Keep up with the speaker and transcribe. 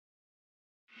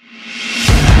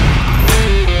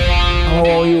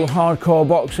hardcore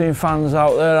boxing fans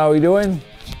out there, how are you doing?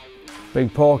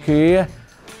 Big Porky here,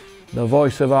 the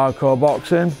voice of hardcore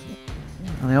boxing,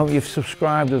 and I hope you've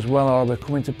subscribed as well, or I'll be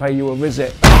coming to pay you a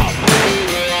visit.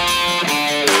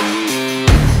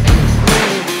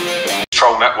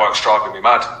 Troll network's driving me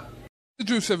mad.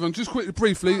 Introduce everyone, just quickly,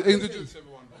 briefly, introduce everyone.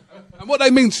 And what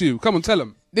they mean to you, come on, tell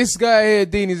them. This guy here,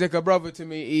 Dean, is like a brother to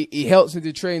me. He helps me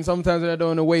to train. Sometimes when I don't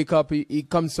want to wake up, he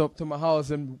comes up to my house,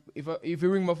 and if you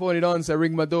ring my phone, he don't answer,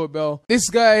 ring my doorbell. This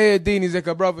guy here, Dean, is like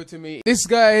a brother to me. This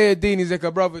guy here, Dean, is like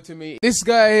a brother to me. This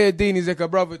guy here, Dean, is like a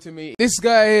brother to me. This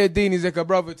guy here, Dean, is like a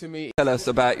brother to me. Tell us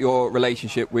about your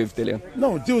relationship with Dillian.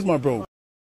 No, Dill's my bro.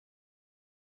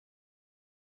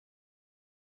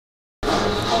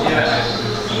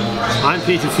 I'm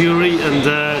Peter Fury, and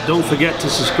don't forget to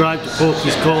subscribe to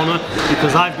Porky's Corner,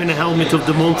 because I've been a helmet of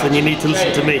the month and you need to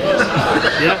listen to me.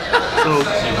 Yeah? So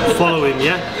follow him,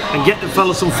 yeah? And get the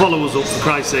fella some followers up, for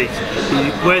Christ's sake.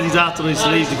 He wears his heart on his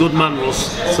sleeve, he's a good man,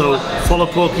 Russ. So follow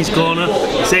Porky's Corner,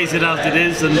 he says it as it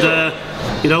is, and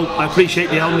you know, I appreciate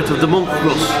the helmet of the month,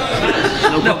 Russ.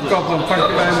 No problem, thank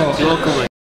you very much. You're welcome, mate.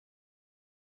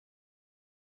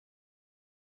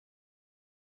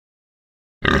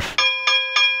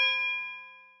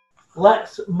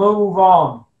 Let's move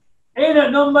on. In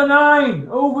at number 9,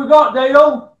 who have we got,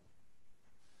 Dale?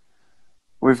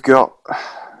 We've got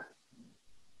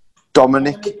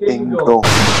Dominic Ingle.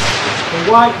 The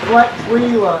White Flex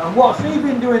Wheeler. And what's he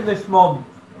been doing this month?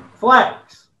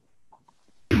 Flex?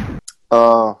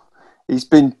 He's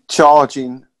been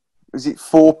charging, is it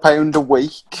 £4 a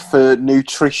week for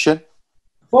nutrition?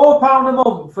 £4 a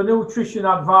month for nutrition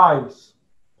advice.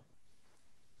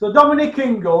 So Dominic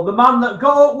Ingle, the man that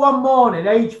got up one morning,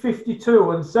 age 52,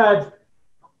 and said,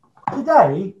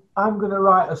 today I'm going to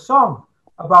write a song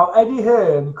about Eddie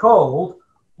Hearn called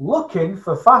Looking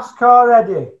for Fast Car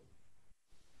Eddie.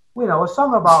 We know a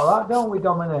song about that, don't we,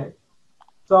 Dominic?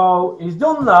 So he's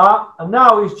done that, and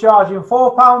now he's charging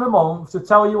 £4 a month to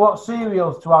tell you what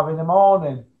cereals to have in the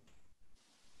morning.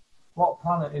 What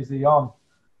planet is he on?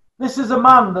 This is a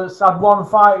man that's had one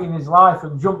fight in his life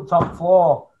and jumped on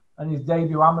floor, and his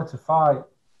debut amateur fight.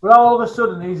 But all of a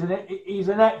sudden, he's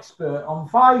an expert on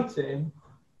fighting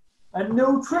and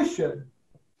nutrition.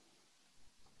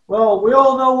 Well, we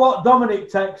all know what Dominic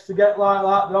takes to get like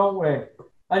that, don't we?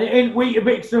 And it ain't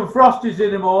Weetabix and Frosties in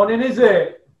the morning, is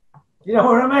it? You know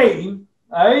what I mean?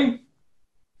 Eh?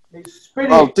 It's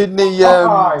spinach. Well, didn't he...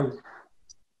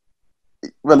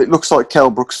 well, it looks like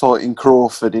Kell Brook's fighting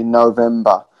Crawford in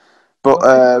November. But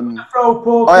throw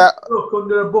Porky Brook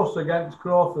under a bus against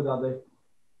Crawford, are they?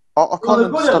 I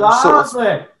can't good at that, aren't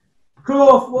they?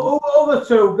 Crawford, other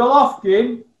two,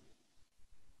 Golovkin.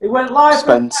 He went live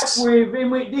and death with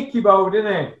him with Dickie Bow,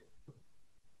 didn't he?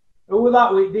 Who was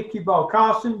that with Dickie Bow?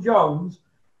 Carson Jones.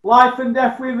 Life and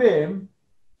death with him.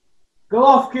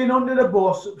 Golovkin under the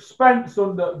bus. Spence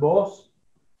under the bus.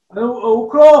 And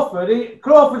Crawford?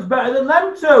 Crawford's better than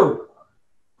them two.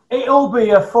 It'll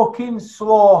be a fucking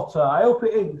slaughter. I hope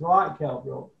it is like Kell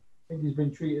Brook. I think he's been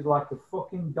treated like a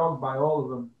fucking dog by all of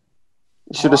them.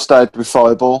 He should have stayed with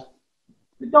Fireball.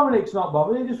 But Dominic's not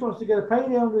bothered. He just wants to get a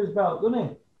payday under his belt, doesn't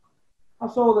he?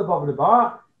 That's all they're bothered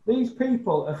about. These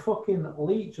people are fucking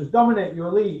leeches. Dominic, you're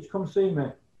a leech. Come see me.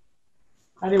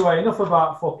 Anyway, enough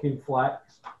about fucking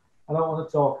Flex. I don't want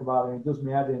to talk about him. He does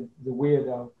me head in. He's a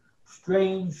weirdo.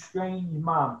 Strange, strange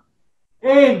man.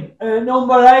 In at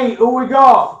number 8, who we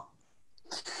got?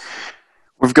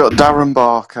 We've got Darren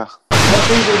Barker. What's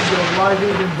he been doing? Why has he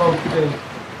been voted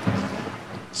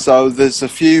in? So there's a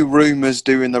few rumours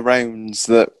doing the rounds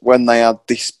that when they had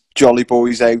this Jolly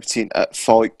Boys outing at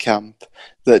Fight Camp,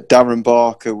 that Darren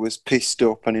Barker was pissed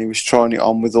up and he was trying it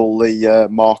on with all the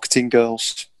marketing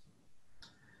girls.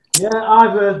 Yeah,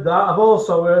 I've heard that. I've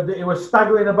also heard that he was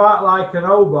staggering about like an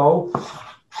oboe.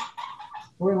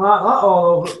 Going like that all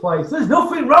over the place. There's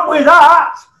nothing wrong with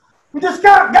that. We just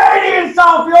can't get any in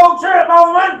South Yorkshire at the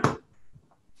moment.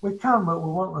 We can, but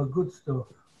we want the good stuff.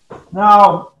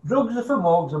 Now, drugs are for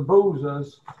mugs and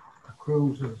boozers are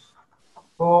cruisers.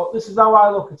 But this is how I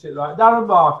look at it, right? Darren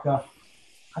Barker,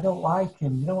 I don't like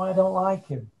him. You know why I don't like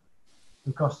him?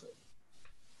 Because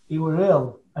he was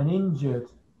ill and injured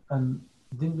and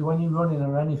didn't do any running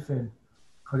or anything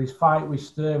for his fight with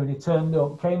Sturm, and he turned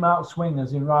up, came out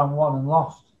swingers in round 1 and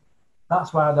lost.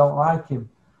 That's why I don't like him,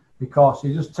 because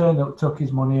he just turned up, took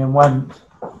his money and went.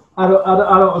 I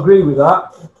don't agree with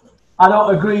that. I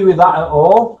don't agree with that at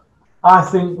all. I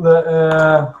think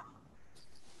that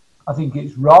I think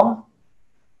it's wrong,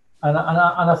 and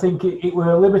I think it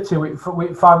were a liberty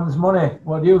with fans' money.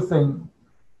 What do you think?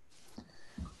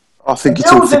 I think it's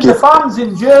the fans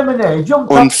in Germany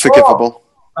jumped unforgivable.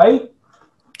 Hey?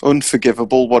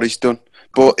 Unforgivable what he's done.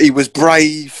 But he was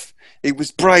brave. He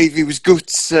was brave. He was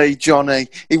gutsy, Johnny.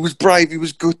 He was brave. He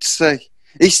was gutsy.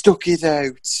 He stuck it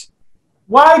out.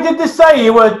 Why did they say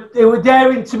you were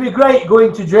daring to be great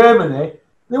going to Germany?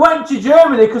 They went to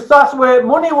Germany because that's where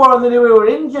money was and they knew we were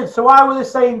injured. So why were they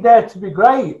saying dare to be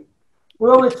great?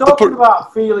 We're only talking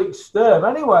about Felix Sturm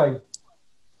anyway.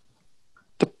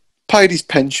 They paid his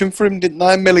pension for him, didn't they?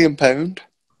 £1 million. To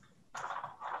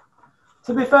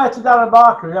be fair to Darren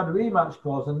Barker, he had a rematch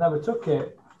clause and never took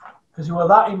it because he was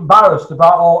that embarrassed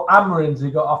about all hammerings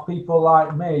he got off people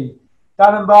like me.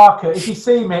 Darren Barker, if you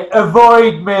see me,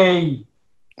 avoid me.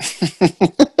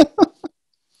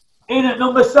 In at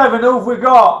number 7, who have we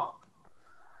got?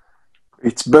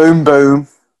 It's Boom Boom.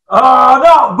 Oh,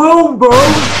 not Boom Boom.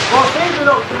 What's he been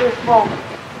up to this month?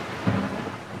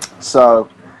 So,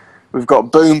 we've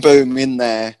got Boom Boom in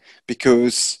there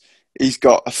because he's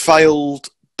got a failed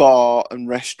bar and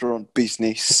restaurant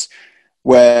business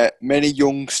where many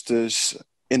youngsters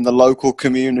in the local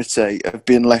community have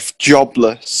been left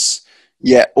jobless,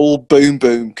 yet all Boom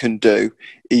Boom can do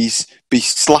is be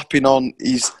slapping on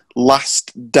his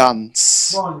last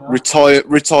dance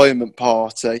retirement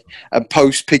party and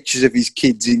post pictures of his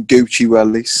kids in Gucci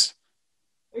wellies.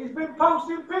 He's been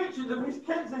posting pictures of his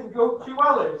kids in Gucci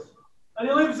wellies and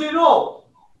he lives in Hull.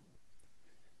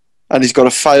 And he's got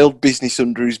a failed business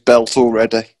under his belt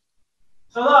already.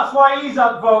 So that's why he's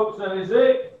had votes then, is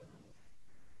it?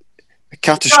 A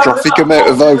catastrophic amount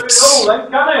of votes. Then,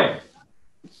 can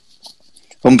he?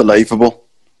 Unbelievable.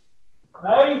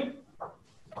 Hey?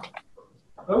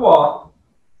 For what?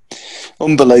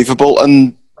 Unbelievable.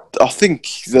 And I think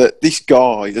that this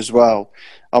guy as well,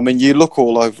 I mean, you look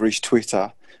all over his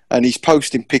Twitter and he's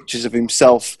posting pictures of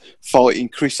himself fighting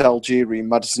Chris Algieri in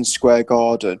Madison Square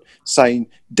Garden, saying,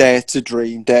 dare to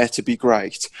dream, dare to be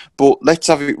great. But let's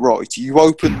have it right. You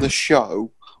opened the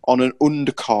show on an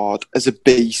undercard as a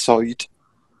B-side,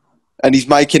 and he's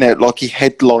making out like he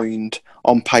headlined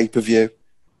on pay-per-view.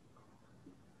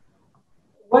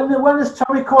 When has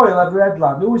Tommy Coyle ever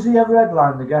headlined? Who was he ever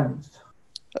headlined against?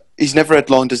 He's never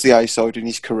headlined as the A-side in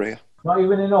his career. Not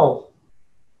even in Hull?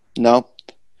 No,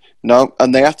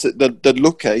 and they're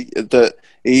lucky that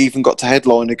he even got to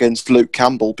headline against Luke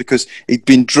Campbell because he'd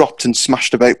been dropped and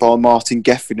smashed about by Martin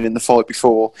Gethin in the fight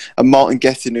before. And Martin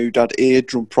Gethin, who'd had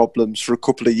eardrum problems for a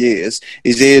couple of years,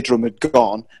 his eardrum had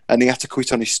gone and he had to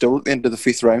quit on his stool at the end of the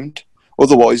 5th round.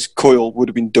 Otherwise, Coyle would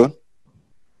have been done.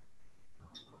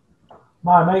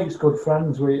 My mate's good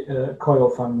friends with Coyle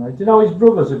family. Do you know his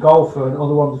brother's a golfer and the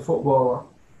other one's a footballer?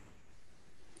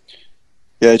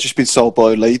 Yeah, just been sold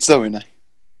by Leeds though, isn't he?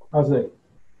 Has he?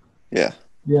 Yeah.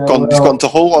 Yeah. He's gone to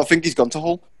Hull. I think he's gone to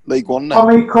Hull. League One now.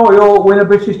 Tommy Coyle win a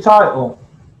British title?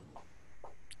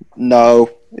 No,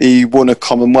 he won a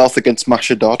Commonwealth against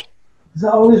Masha Dodd. Is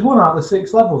that all he's won out of the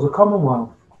 6 levels, a Commonwealth?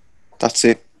 That's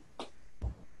it.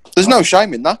 There's no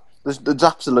shame in that. There's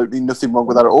absolutely nothing wrong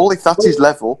with that at all. If that's his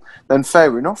level, then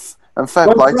fair enough. And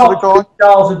fair play to the guy.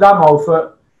 Charles Adamo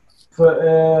for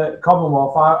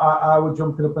Commonwealth, I was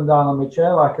jumping up and down on my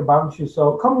chair like a banshee.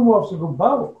 So Commonwealth's a good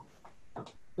belt.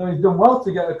 So he's done well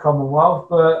to get a Commonwealth,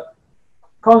 but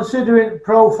considering the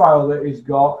profile that he's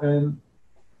got and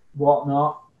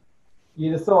whatnot,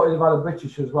 you'd have thought he'd have had a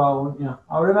British as well, wouldn't you?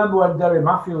 I remember when Derry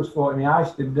Matthews fought him, he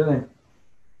iced him, didn't he?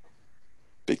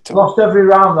 Big time. Lost every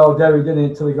round though, Derry, didn't he,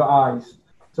 until he got iced.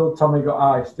 Until Tommy got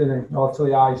iced, didn't he? Or until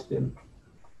he iced him.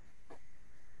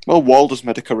 Well, Wilder's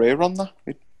made a career on that.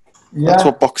 Yeah. That's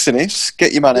what boxing is.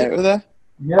 Get your man out of there.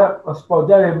 Yeah, I suppose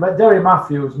Derry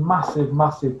Matthews,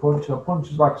 massive puncher.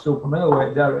 Punches like a super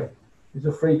middleweight, Derry. He's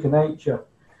a freak of nature.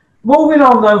 Moving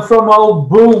on then from old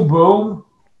Boom Boom.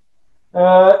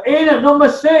 In at number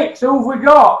 6, who have we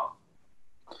got?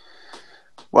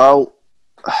 Well,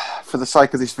 for the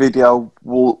sake of this video,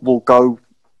 we'll go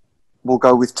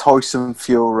with Tyson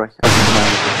Fury.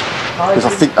 Because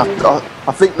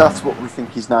I think that's what we think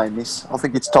his name is. I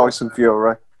think it's Tyson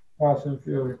Fury. Tyson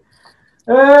Fury.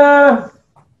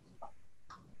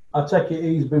 I take it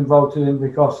he's been voted in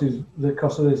because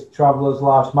of this Travellers'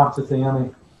 Lives Matter thing, hasn't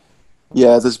he?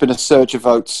 Yeah, there's been a surge of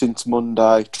votes since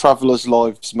Monday. Travellers'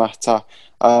 Lives Matter.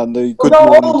 And the Good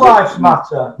all lives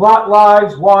matter. Black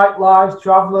lives, white lives,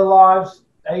 traveller lives,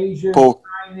 Asian,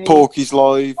 Chinese. Porky's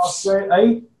lives.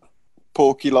 Australia,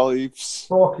 Porky lives.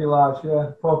 Porky lives,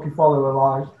 yeah. Porky follower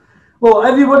lives. Well,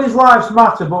 everybody's lives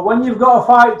matter, but when you've got a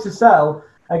fight to sell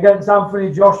against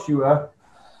Anthony Joshua,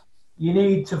 you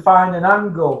need to find an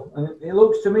angle. And it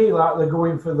looks to me like they're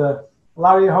going for the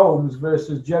Larry Holmes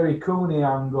versus Jerry Cooney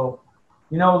angle.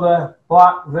 You know, the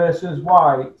black versus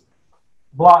white,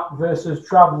 black versus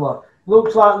traveller.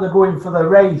 Looks like they're going for the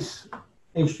race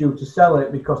issue to sell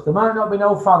it because there might not be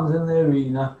no fans in the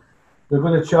arena. They're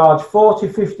going to charge 40,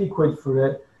 50 quid for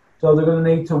it. So they're going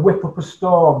to need to whip up a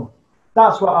storm.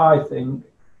 That's what I think.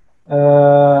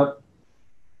 That's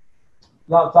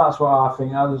what I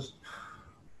think.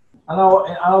 I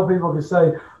know people can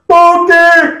say,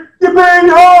 "Bundy, you're being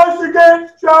harsh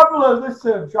against travellers."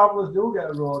 Listen, travellers do get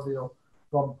a raw deal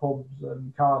from pubs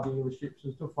and car dealerships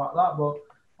and stuff like that. But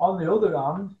on the other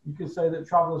hand, you can say that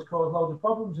travellers cause loads of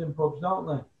problems in pubs, don't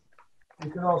they?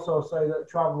 You can also say that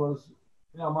travellers,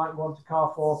 might go into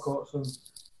car forecourts and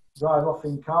drive off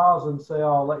in cars and say,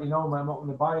 "Oh, I'll let you know, mate, I'm not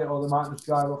going to buy it," or they might just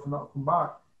drive off and not come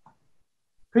back.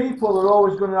 People are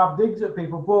always going to have digs at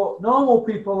people, but normal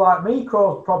people like me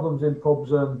cause problems in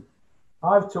pubs, and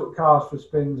I've took cars for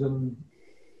spins and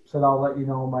said, "I'll let you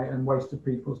know, mate," and wasted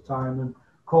people's time and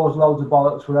caused loads of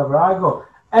bollocks wherever I go.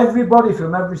 Everybody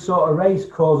from every sort of race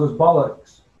causes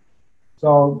bollocks.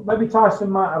 So maybe Tyson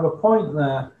might have a point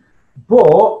there,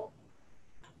 but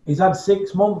he's had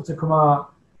 6 months to come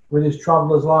out with his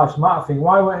Traveller's Life's Matter thing.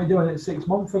 Why weren't he doing it 6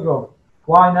 months ago?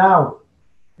 Why now?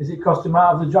 Is it because he might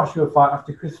have the Joshua fight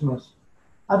after Christmas?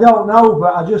 I don't know,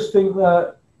 but I just think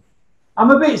that I'm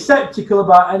a bit sceptical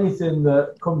about anything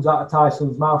that comes out of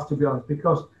Tyson's mouth, to be honest,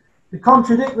 because they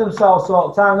contradict themselves all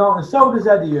the time, don't they? So does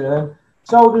Eddie Hearn,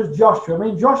 so does Joshua. I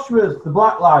mean, Joshua's the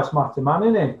Black Lives Matter man,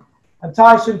 isn't he? And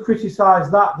Tyson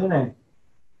criticised that, didn't he?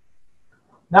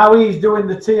 Now he's doing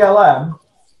the TLM.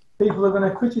 People are going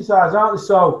to criticise, aren't they?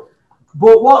 So,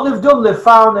 but what they've done, they've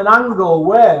found an angle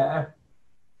where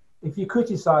if you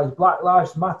criticise Black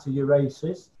Lives Matter, you're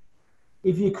racist.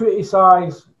 If you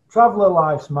criticise Traveller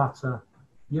Lives Matter,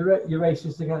 you're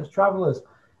racist against travellers.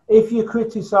 If you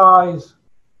criticise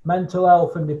mental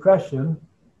health and depression,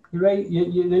 you're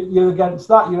against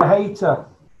that. You're a hater.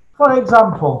 For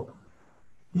example,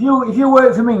 if you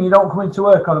work for me and you don't come into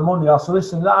work on a Monday, I'll say,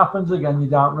 "Listen, if that happens again,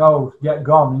 you're down road, get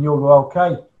gone," and you'll go,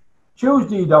 "Okay."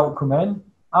 Tuesday you don't come in,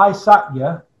 I sack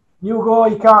you. You go, "Oh,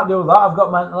 you can't do that, I've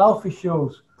got mental health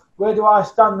issues." Where do I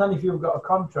stand then if you've got a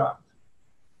contract?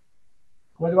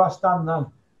 Where do I stand then?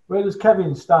 Where does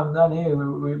Kevin stand then here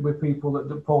with people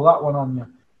that pull that one on you?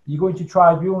 You're going to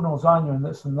tribunals, aren't you, and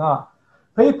this and that.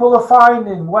 People are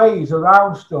finding ways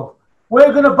around stuff.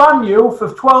 We're going to ban you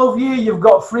for 12 years. You've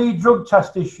got 3 drug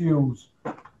test issues.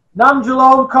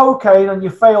 Nandrolone, cocaine, and you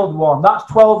failed one. That's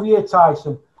 12-year,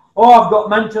 Tyson. "Oh, I've got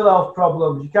mental health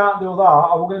problems. You can't do that.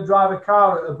 Or we're going to drive a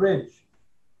car at a bridge."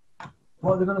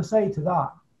 What are they going to say to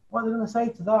that? What are they going to say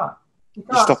to that? You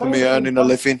can't You're stopping me earning a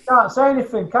living. You can't say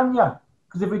anything, can you?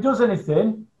 Because if he does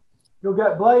anything, you'll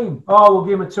get blamed. "Oh, we'll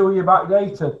give him a 2-year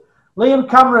backdated." Liam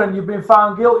Cameron, you've been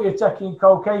found guilty of taking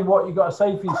cocaine. What you got to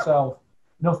say for yourself?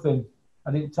 Nothing.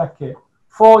 I didn't take it.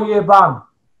 4-year ban.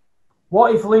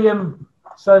 What if Liam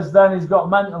says then he's got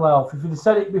mental health? If he'd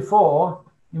said it before,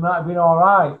 he might have been all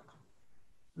right.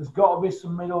 There's got to be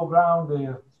some middle ground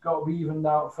here. It's got to be evened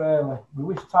out fairly. We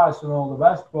wish Tyson all the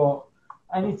best, but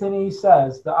anything he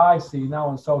says that I see now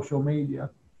on social media,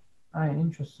 I ain't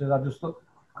interested. I just look,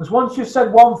 because once you've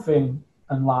said one thing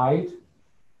and lied,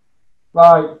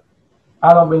 like,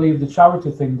 I don't believe the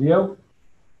charity thing, do you?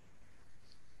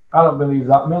 I don't believe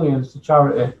that millions to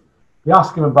charity. You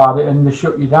ask them about it and they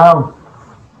shut you down.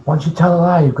 Once you tell a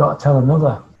lie, you've got to tell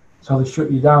another. So they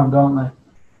shut you down, don't they?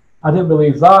 I didn't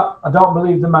believe that. I don't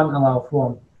believe the mental health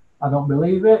one. I don't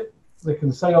believe it. They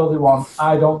can say all they want.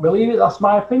 I don't believe it. That's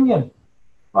my opinion.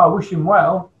 Well, I wish him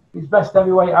well. He's best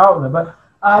heavyweight out there, but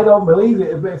I don't believe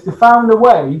it. But if they found a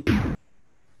way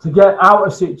to get out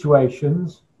of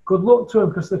situations, good luck to them,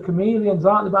 because they're chameleons,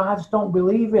 aren't they? But I just don't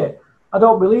believe it. I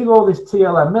don't believe all this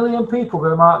TLM. Million people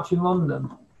going to march in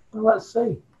London. Well, let's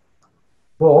see.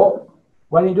 But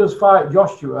when he does fight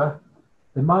Joshua,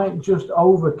 they might just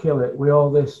overkill it with all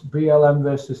this BLM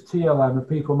versus TLM, and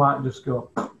people might just go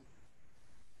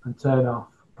and turn off.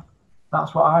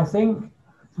 That's what I think.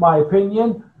 It's my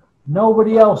opinion.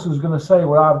 Nobody else is going to say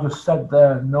what I've just said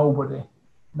there. Nobody.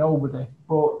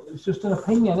 But it's just an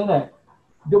opinion, isn't it?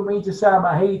 Don't mean to say I'm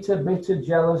a hater, bitter,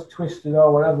 jealous, twisted,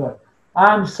 or whatever.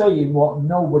 I'm saying what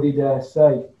nobody dares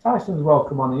say. Tyson's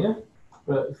welcome on here,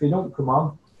 but if he don't come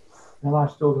on, then I'm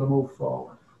still going to move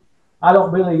forward. I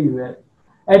don't believe it.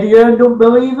 Eddie Hearn don't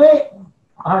believe it.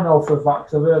 I know for a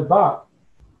fact I've heard back,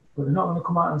 but they're not going to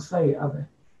come out and say it, are they?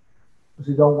 Because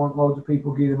they don't want loads of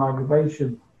people giving him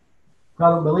aggravation. I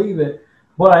don't believe it.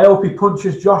 But I hope he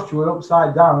punches Joshua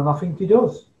upside down, and I think he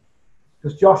does.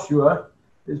 Because Joshua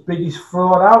is the biggest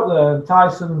fraud out there, and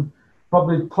Tyson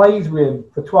probably plays with him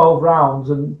for 12 rounds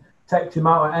and takes him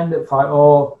out at end of fight,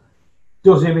 or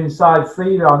does him inside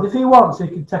 3 rounds. If he wants, he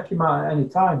can take him out at any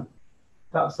time.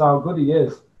 That's how good he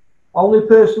is. Only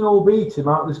person who'll beat him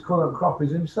out of this current crop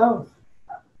is himself.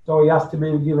 So he has to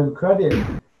be given credit.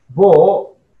 But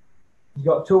he's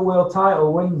got 2 world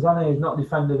title wins, hasn't he? He's not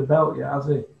defended a belt yet, has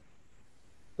he?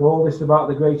 So all this about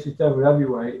the greatest ever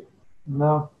heavyweight.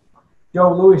 No.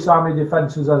 Joe Louis, how many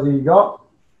defences has he got?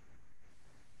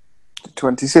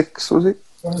 26, was it?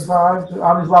 25.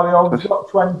 How many's Larry Holmes got?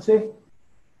 20.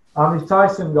 How many's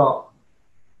Tyson got?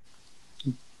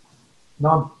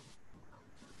 None.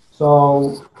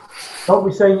 So don't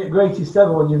be saying you're greatest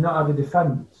ever when you've not had a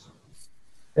defence.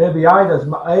 AB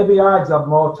Hyde's had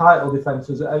more title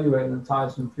defences at heavyweight than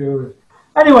Tyson Fury.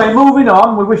 Anyway, moving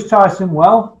on. We wish Tyson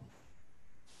well.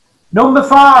 Number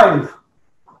 5.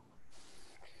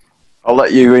 I'll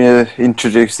let you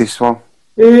introduce this one.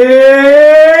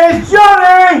 Is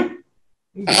Johnny!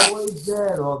 He's always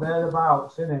there or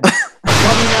thereabouts, isn't he?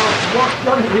 Johnny Nelson. What's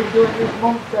Johnny been doing this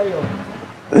month, Dale?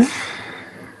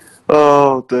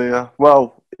 Oh dear.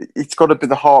 Well, it's got to be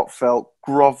the heartfelt,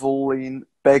 grovelling,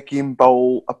 begging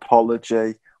bowl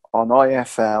apology on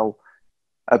IFL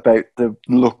about the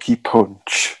lucky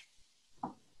punch.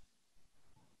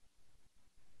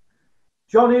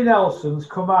 Johnny Nelson's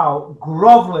come out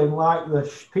grovelling like the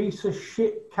piece of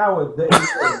shit coward that he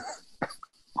is.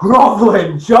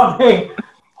 Grovelling, Johnny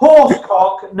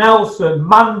Horsecock Nelson,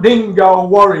 Mandingo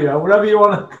Warrior, whatever you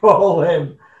want to call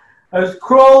him, has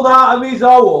crawled out of his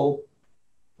hole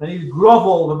and he's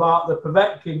grovelled about the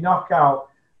Povetkin knockout,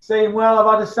 saying, well,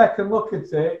 I've had a second look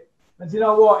at it, and do you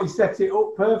know what? He set it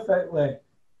up perfectly.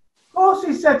 Of course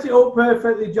he set it up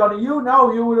perfectly, Johnny. You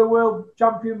know you were a world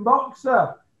champion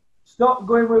boxer. Stop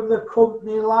going with the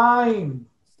company line.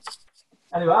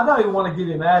 Anyway, I don't even want to give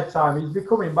him airtime. He's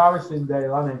become embarrassing,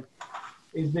 Dale, hasn't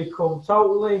he? He's become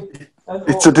totally...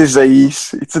 It's a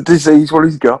disease. It's a disease, what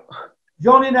he's got.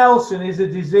 Johnny Nelson is a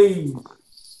disease,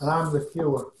 and I'm the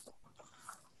cure.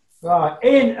 Right,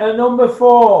 in at number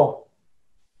 4.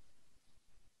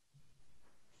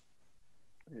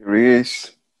 Here he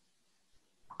is.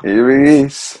 Here he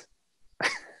is.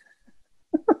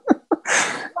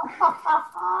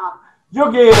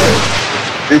 Juggy.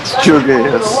 It's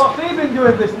Juggy. What's he been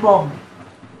doing this month?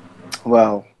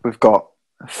 Well, we've got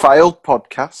a failed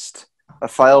podcast, a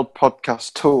failed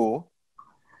podcast tour.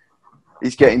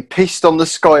 He's getting pissed on the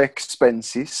Sky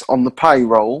expenses, on the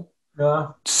payroll,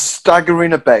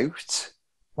 staggering about.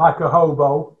 Like a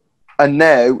hobo. And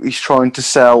now he's trying to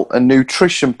sell a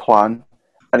nutrition plan,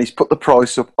 and he's put the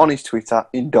price up on his Twitter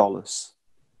in dollars.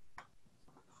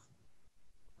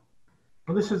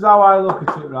 Well, this is how I look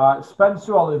at it, right?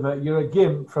 Spencer Oliver, you're a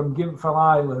gimp from Gimpfell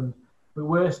Island, the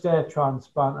worst hair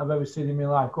transplant I've ever seen in my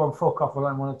life. Go on, fuck off, I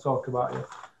don't want to talk about you.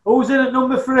 Who's in at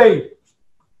number 3?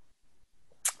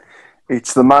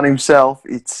 It's the man himself.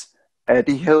 It's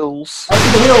Eddie Hills.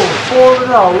 Eddie Hills,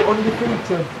 4-0,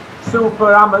 undefeated,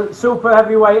 super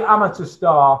heavyweight amateur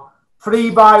star, free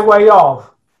by way of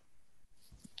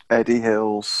Eddie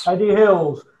Hills. Eddie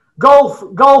Hills,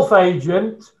 golf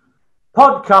agent,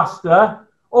 podcaster,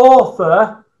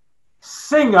 author,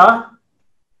 singer,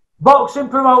 boxing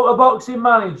promoter, boxing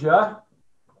manager,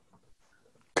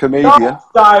 comedian,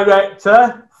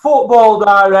 director, football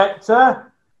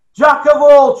director, jack of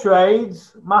all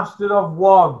trades, master of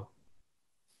one.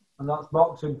 And that's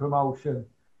boxing promotion.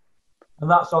 And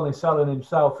that's only selling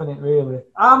himself, isn't it, really?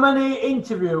 How many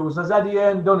interviews has Eddie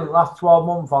Hearn done in the last 12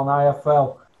 months on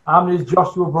IFL? How many has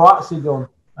Joshua Boazzi done?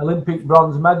 Olympic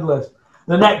bronze medalist.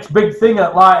 The next big thing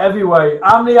at light heavyweight.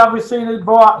 How many have we seen of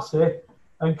Boazzi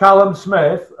and Callum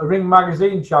Smith, a Ring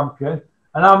Magazine champion?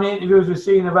 And how many interviews we've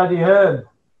seen of Eddie Hearn?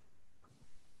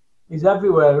 He's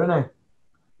everywhere, isn't he?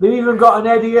 They've even got an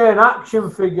Eddie Hearn action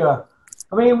figure.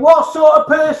 I mean, what sort of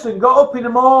person got up in the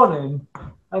morning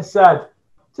and said,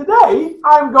 today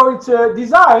I'm going to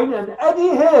design an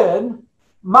Eddie Hearn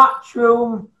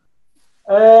matchroom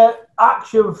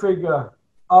action figure.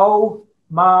 Oh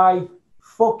my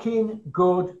fucking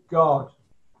good God.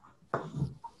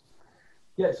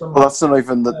 Get some. Well, that's not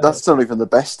even the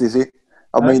best, is it?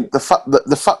 I mean, the fact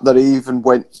that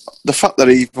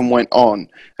he even went on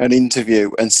an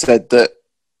interview and said that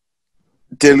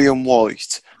Dillian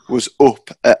Whyte was up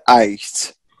at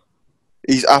 8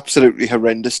 is absolutely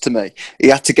horrendous to me. He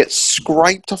had to get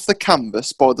scraped off the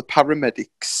canvas by the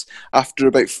paramedics after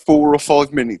about 4 or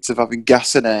 5 minutes of having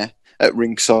gas and air at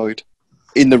ringside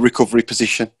in the recovery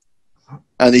position.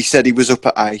 And he said he was up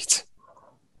at 8.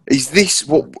 Is this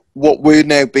what we're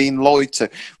now being lied to?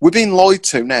 We're being lied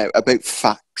to now about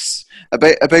facts,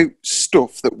 about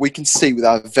stuff that we can see with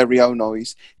our very own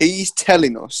eyes. He's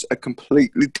telling us a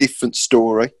completely different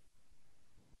story.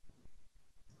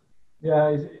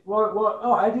 Yeah, what?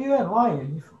 Oh, Eddie Hearn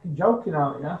lying? You're fucking joking,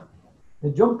 aren't you? The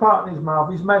jump out in his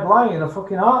mouth. He's made lying a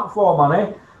fucking art form,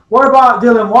 man. What about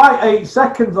Dylan White? 8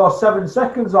 seconds or 7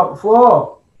 seconds on the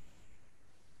floor.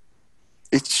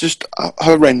 It's just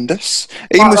horrendous.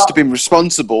 He must have been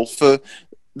responsible for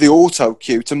the auto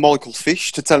cue to Michael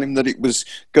Fish to tell him that it was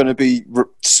going to be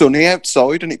sunny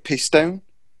outside, and it pissed down.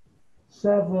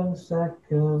 7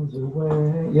 seconds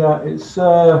away. Yeah, it's.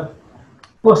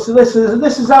 Well, so this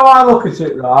is how I look at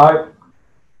it, right?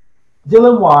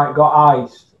 Dylan White got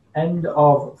iced. End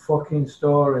of fucking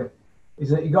story.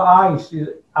 He got iced.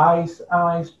 Ice,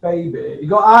 baby. He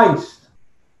got iced.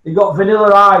 He got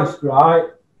vanilla iced, right?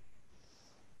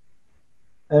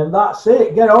 And that's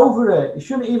it. Get over it. He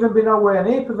shouldn't even be nowhere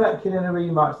near Povetkin in a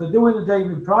rematch. They're doing the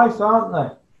David Price, aren't they?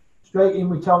 Straight in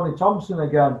with Tony Thompson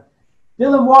again.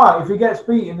 Dylan White, if he gets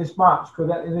beat in this match, he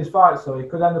could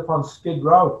end up on Skid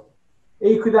Row.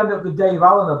 He could end up with Dave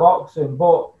Allen of boxing,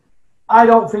 but I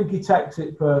don't think he takes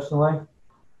it personally.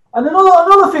 And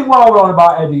another thing while we're on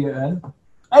about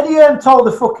Eddie Hearn told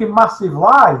a fucking massive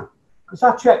lie, because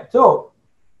I checked up.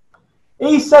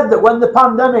 He said that when the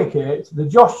pandemic hit, the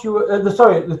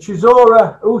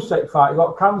Chisora Usyk fight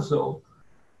got cancelled,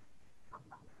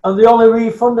 and they only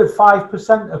refunded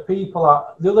 5% of people.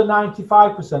 The other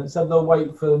 95% said they'll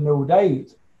wait for the new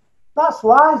date. That's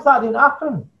lies. That didn't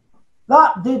happen.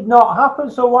 That did not happen.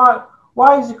 So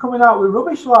why is he coming out with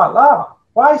rubbish like that?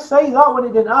 Why say that when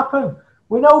it didn't happen?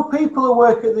 We know people who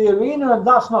work at the arena, and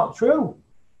that's not true.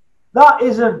 That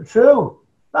isn't true.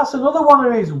 That's another one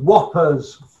of his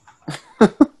whoppers.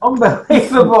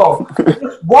 Unbelievable.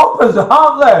 Just whoppers,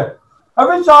 aren't they?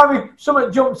 Every time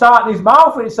something jumps out in his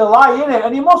mouth, and it's a lie, innit?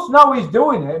 And he must know he's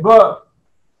doing it. But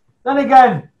then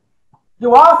again,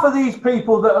 do half of these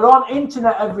people that are on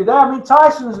internet every day? I mean,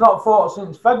 Tyson's not fought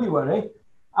since February.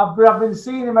 I've been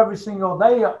seeing him every single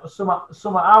day, some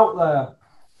out there.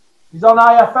 He's on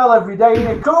IFL every day.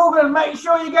 And Coogan, make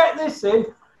sure you get this in.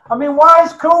 I mean, why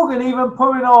is Coogan even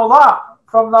putting all that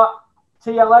from that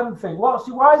TLM thing? Why is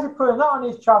he putting that on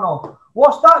his channel?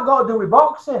 What's that got to do with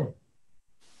boxing?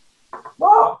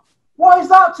 What is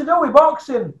that to do with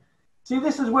boxing? See,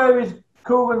 this is where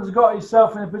Coogan's got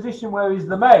himself in a position where he's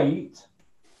the mate,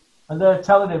 and they're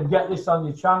telling him, get this on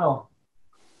your channel.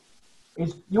 They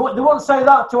wouldn't say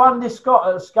that to Andy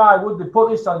Scott at Sky, would they? Put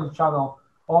this on your channel.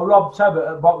 Or Rob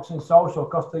Tebbett at Boxing Social,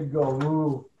 because they'd go,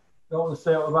 ooh, don't want to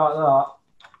say about that.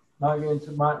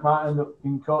 Might end up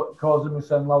causing me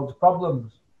some loads of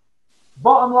problems.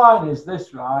 Bottom line is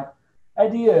this, right?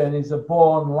 Eddie Hearn is a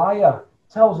born liar.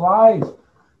 Tells lies.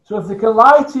 So if they can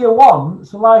lie to you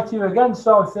once and lie to you again,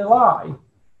 so if they lie,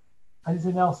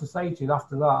 anything else to say to you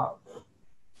after that?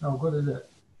 No good, is it?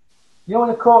 You know, in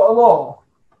a court of law,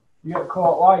 you get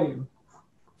caught lying.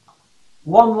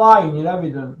 One lie in your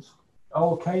evidence, the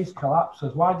whole case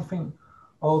collapses. Why do you think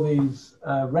all these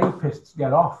rapists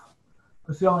get off?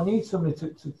 Because they only need somebody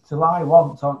to lie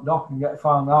once on dock and get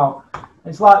found out.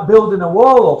 It's like building a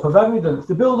wall up of evidence.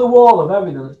 They build a wall of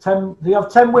evidence. They have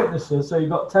 10 witnesses, so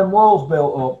you've got 10 walls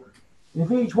built up. And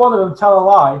if each one of them tell a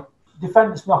lie,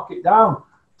 defence knock it down.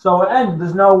 So at the end,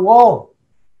 there's no wall.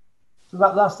 So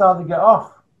that's how they get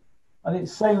off. And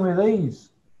it's the same with these.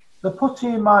 They're putty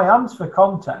in my hands for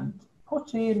content.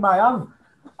 Putty in my hand.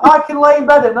 I can lay in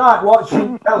bed at night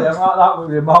watching telly. I'm like that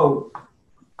with remote.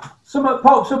 Something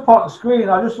pops up on the screen.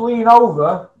 I just lean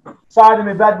over, side of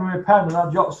my bed with my pen, and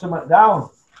I jot something down.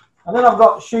 And then I've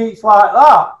got sheets like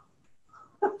that.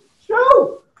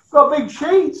 True. I've got big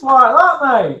sheets like that,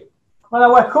 mate. When I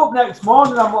wake up next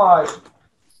morning, I'm like,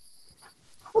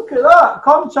 look at that.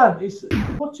 Content is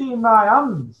putting in my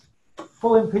hands.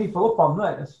 Pulling people up on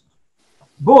this.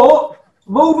 But,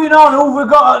 moving on, who have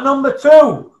we got at number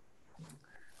 2?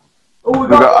 We've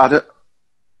got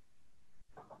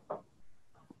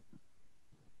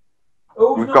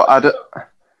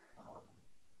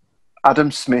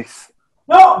Adam Smith.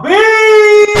 Not Bean!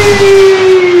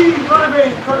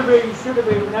 Could have been, should have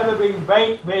been, never been.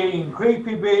 Baked Bean,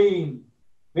 Creepy Bean,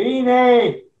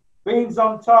 Beanie, Beans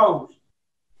on Toast.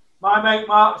 My mate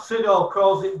Mark Siddle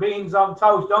calls it Beans on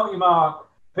Toast, don't you, Mark?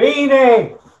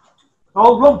 Beanie!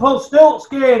 Old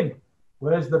Rumpelstiltskin.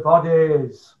 Where's the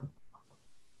bodies?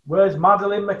 Where's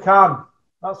Madeline McCann?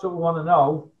 That's what we want to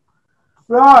know.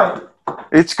 Right.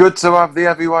 It's good to have the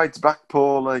heavyweights back,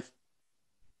 Paulie.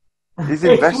 His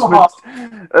investment,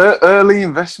 early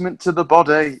investment to the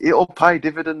body, it'll pay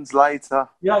dividends later.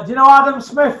 Yeah, do you know Adam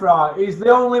Smith, right? He's the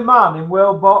only man in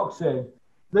world boxing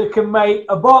that can make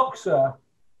a boxer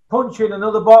punching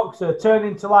another boxer turn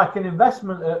into like an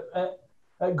investment at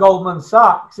Goldman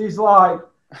Sachs. He's like,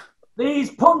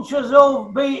 these punchers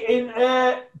will be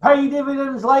pay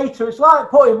dividends later. It's like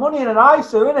putting money in an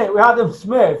ISA, isn't it? With Adam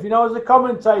Smith, you know, as a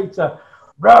commentator.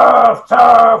 Rough,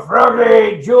 tough,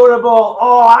 rugged, durable,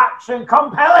 all action,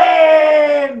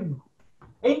 compelling,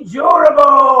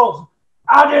 endurable,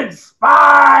 added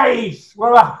spice.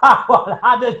 Well,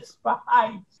 added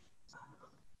spice.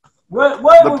 Where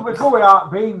would we go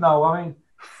without Bean, though? I mean,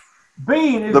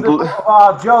 Bean is the butt of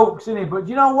our jokes, isn't he? But do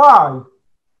you know why?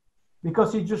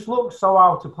 Because he just looks so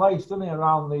out of place, doesn't he,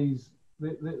 around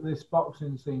this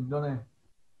boxing scene, doesn't he?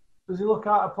 Does he look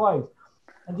out of place?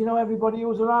 And you know, everybody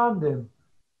who's around him,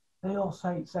 they all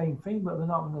say the same thing, but they're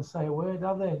not going to say a word,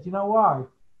 are they? Do you know why?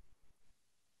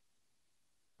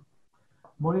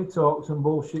 Money talks and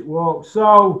bullshit walks.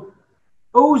 So,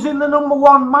 who's in the number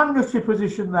one mandatory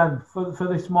position then for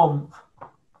this month?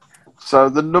 So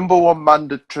the number one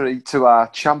mandatory to our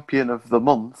champion of the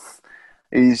month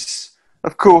is,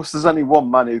 of course, there's only one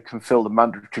man who can fill the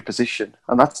mandatory position,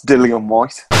 and that's Dillian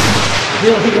Whyte.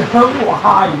 Dillian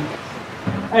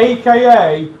Whyte,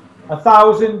 a.k.a.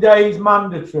 1,000 days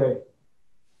mandatory.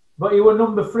 But he was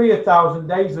number 3 1,000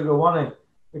 days ago, wasn't he?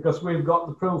 Because we've got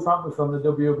the proof, haven't we, from the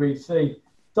WBC.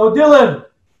 So, Dylan,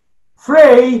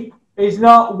 3 is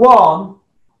not 1,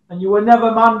 and you were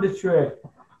never mandatory.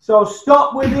 So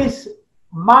stop with this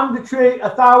mandatory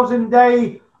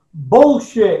 1,000-day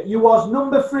bullshit. You was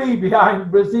number 3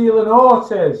 behind Brazil and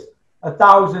Ortiz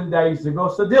 1,000 days ago.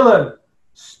 So, Dylan,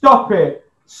 stop it.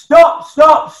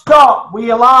 Stop with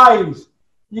your lies.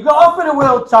 You got offered a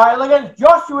world title against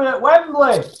Joshua at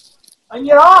Wembley, and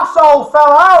your arsehole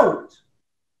fell out.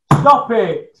 Stop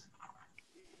it.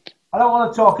 I don't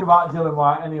want to talk about Dillian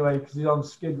Whyte anyway because he's on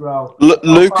Skid Row.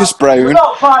 Lucas Brown. We're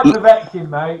not fighting for Vetkin,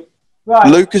 mate. Right.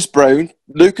 Lucas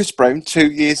Brown,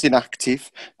 2 years inactive,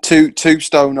 two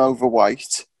stone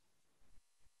overweight.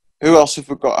 Who else have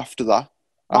we got after that?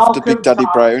 After Malcolm Big Daddy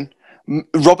Tan. Brown.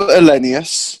 Robert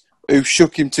Elenius, who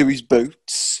shook him to his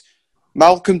boots.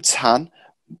 Malcolm Tan,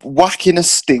 whacking a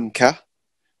stinker.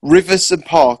 Rivers and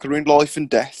Parker in life and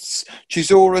deaths.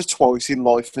 Chisora twice in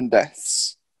life and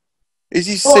deaths. Is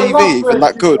his CV even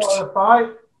that good?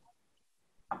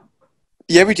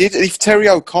 Yeah, we did. If Terry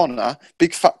O'Connor,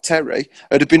 Big Fat Terry,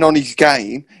 had been on his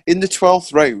game, in the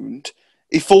 12th round,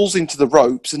 he falls into the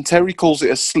ropes and Terry calls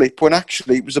it a slip when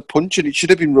actually it was a punch and it should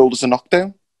have been ruled as a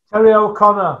knockdown. Terry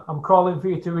O'Connor, I'm calling for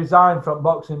you to resign from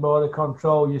Boxing Board of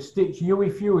Control. You stitched Huey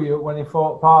Fury up when he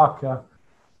fought Parker,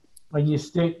 and you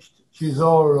stitched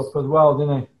Chisora up as well,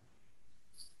 didn't he?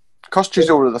 Cost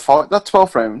Chisora the fight, that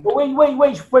 12th round. But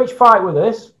which fight was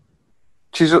this?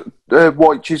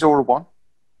 White Chisora won.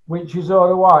 Which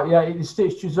Chisora White? Yeah, he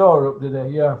stitched Chisora up, did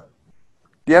he? Yeah.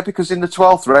 Yeah, because in the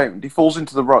 12th round, he falls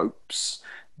into the ropes,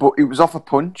 but it was off a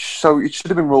punch, so it should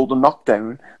have been ruled a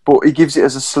knockdown, but he gives it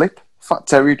as a slip. Fat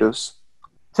Terry does.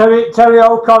 Terry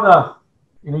O'Connor,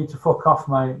 you need to fuck off,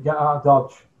 mate. Get out of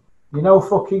Dodge. You're no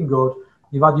fucking good.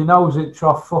 You've had your nose in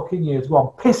trough fucking years. Go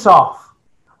on, piss off.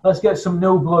 Let's get some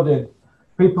new blood in.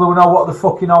 People who know what they're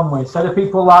fucking on with. Instead of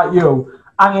people like you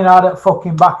hanging out at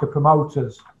fucking back of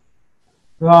promoters.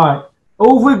 Right.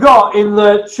 Who have we got in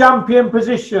the champion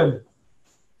position?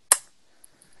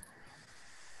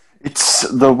 It's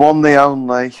the one, the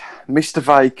only, Mr.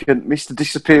 Vacant, Mr.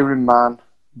 Disappearing Man,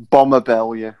 Bomber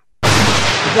Bellew. Is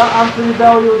that Anthony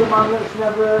Bellew, the man that's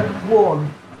never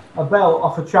won a belt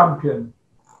off a champion?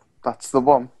 That's the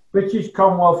one. British,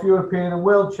 Commonwealth, European and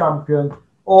World Champion,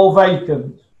 all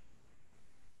vacant.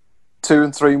 2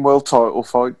 and 3 in world title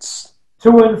fights.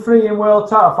 2 and 3 in world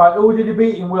title fight. Who did he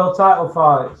beat in world title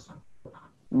fights?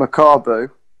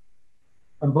 Makabu.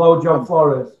 And Blowjob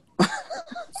Flores.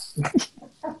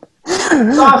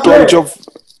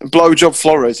 Blowjob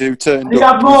Flores, who turned He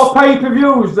had more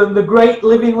pay-per-views than the great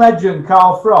living legend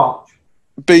Carl Froch.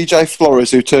 BJ Flores,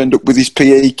 who turned up with his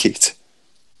PE kit.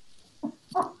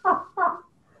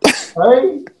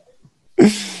 Hey?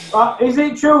 Is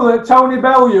it true that Tony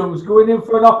Bellew's going in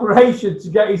for an operation to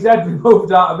get his head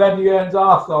removed out of Eddie Hearn's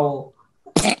arsehole?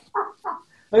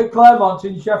 At Claremont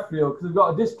in Sheffield, because they've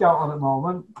got a discount on at the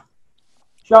moment.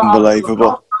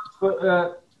 Unbelievable.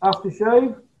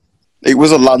 Aftershave. It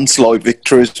was a landslide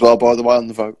victory as well, by the way, on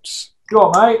the votes. Go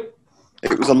on, mate.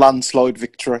 It was a landslide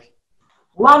victory.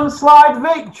 Landslide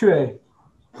victory?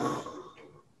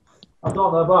 I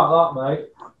don't know about that, mate.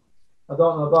 I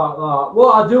don't know about that.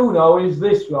 What I do know is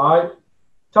this, right?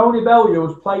 Tony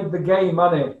Bellew's played the game,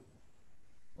 hasn't he?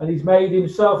 And he's made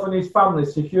himself and his family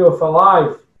secure for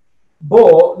life.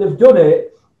 But they've done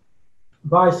it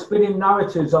by spinning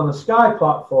narratives on the Sky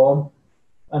platform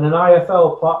and an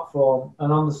IFL platform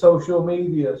and on the social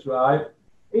medias, right?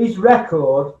 His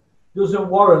record doesn't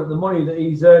warrant the money that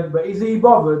he's earned, but is he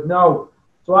bothered? No.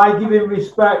 So I give him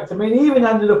respect. I mean, he even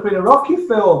ended up in a Rocky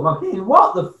film. I mean,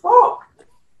 what the fuck?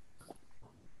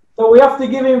 So we have to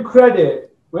give him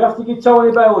credit. We have to give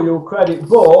Tony Bellew credit,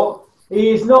 but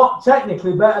he is not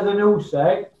technically better than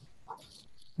Usyk.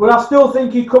 But I still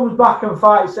think he comes back and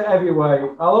fights at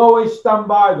heavyweight. I'll always stand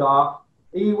by that.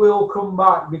 He will come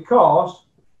back because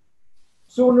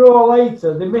sooner or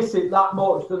later they miss it that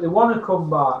much that they want to come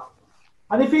back.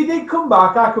 And if he did come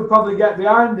back, I could probably get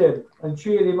behind him and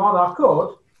cheer him on. I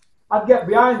could. I'd get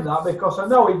behind that because I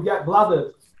know he'd get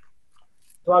blathered.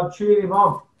 So I'd cheer him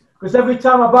on. Because every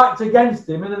time I backed against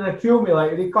him in an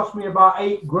accumulator, it cost me about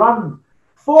 8 grand.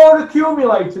 4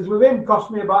 accumulators with him cost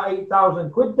me about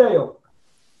 8,000 quid, Dale.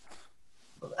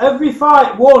 Every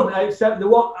fight won except the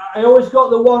one. I always got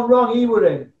the one wrong he were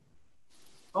in.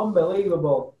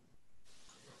 Unbelievable.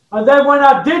 And then when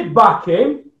I did back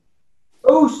him,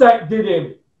 Usyk did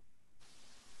him.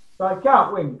 So I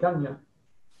can't win, can you?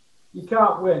 You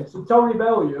can't win. So Tony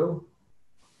Bellew,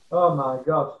 oh my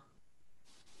God.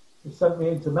 He sent me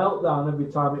into meltdown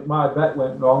every time my bet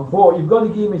went wrong. But you've got to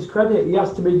give him his credit. He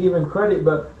has to be given credit.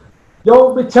 But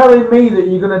don't be telling me that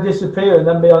you're going to disappear and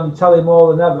then be on telling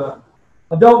more than ever.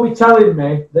 And don't be telling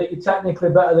me that you're technically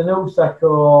better than Usyk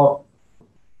or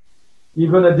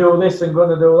you're going to do this and going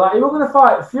to do that. You were going to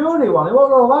fight Fury one. What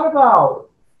was all that about?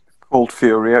 Called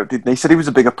Fury out, didn't he? He said he was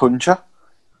a bigger puncher.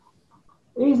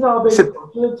 He's not a bigger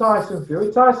puncher than Tyson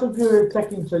Fury. Tyson Fury would take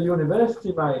him to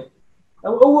university, mate.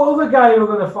 And what other guy you were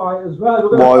going to fight as well?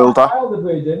 Wilder.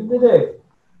 Wilder, didn't he?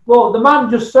 Well, the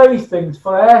man just says things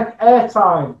for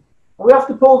airtime. And we have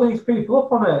to pull these people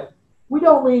up on it. We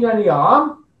don't mean any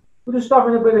harm. We're just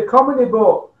having a bit of comedy,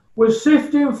 but we're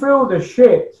sifting through the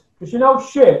shit. Because you know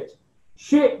shit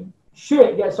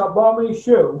gets up bottom of your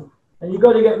shoe and you've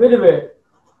got to get rid of it.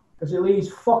 Because it leaves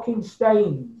fucking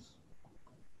stains.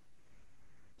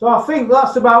 So I think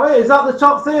that's about it. Is that the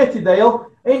top 30, Dale?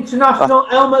 International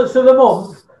Helmets of the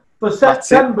Month for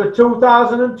September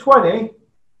 2020.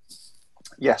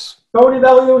 Yes. Tony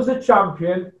Bellew is the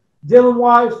champion. Dylan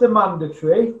White's the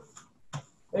mandatory.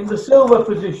 In the silver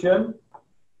position,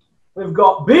 we've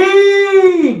got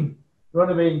Bean! Run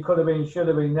have been, could have been, should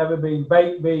have been, never been,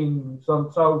 baked beans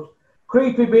on toast.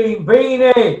 Creepy Bean,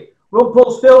 Beanie!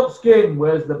 Rumpelstiltskin,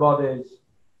 where's the bodies?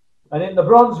 And in the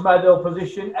bronze medal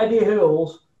position, Eddie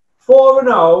Hills,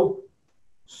 4-0,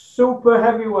 super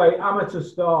heavyweight amateur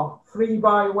star, 3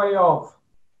 by way of.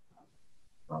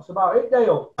 That's about it,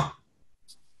 Dale.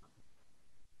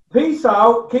 Peace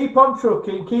out, keep on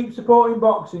trucking, keep supporting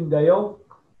Boxing, Dale.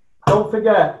 Don't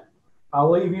forget,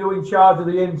 I'll leave you in charge of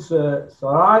the inserts,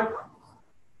 all right?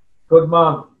 Good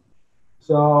man.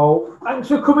 So, thanks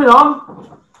for coming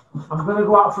on. I'm going to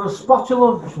go out for a spot of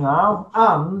lunch now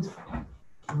and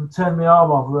I'm going to turn my arm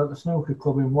off. We're at the snooker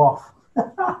club in Waff.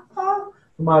 For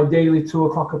my daily 2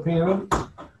 o'clock appearance.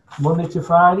 Monday to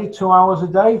Friday, 2 hours a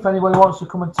day. If anybody wants to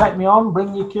come and take me on,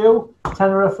 bring your cue.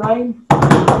 Tenner a frame.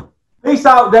 Peace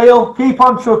out, Dale. Keep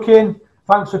on trucking.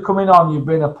 Thanks for coming on. You've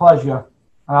been a pleasure.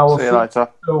 And I will see you later.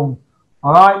 Soon.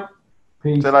 All right?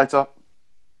 Peace. See you later.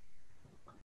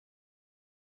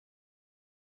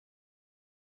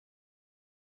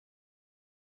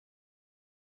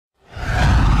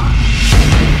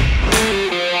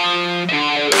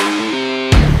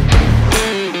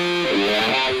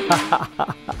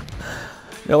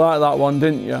 You like that one,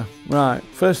 didn't you? Right,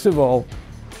 first of all,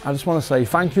 I just want to say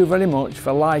thank you very much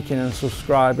for liking and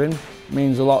subscribing. It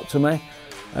means a lot to me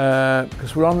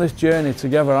because we're on this journey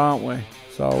together, aren't we?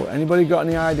 So anybody got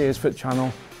any ideas for the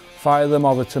channel, fire them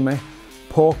over to me,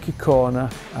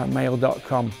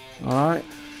 porkycorner@mail.com. All right.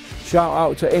 Shout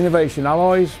out to Innovation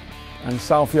Alloys and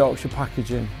South Yorkshire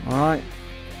Packaging. All right.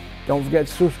 Don't forget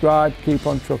to subscribe. Keep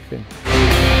on trucking.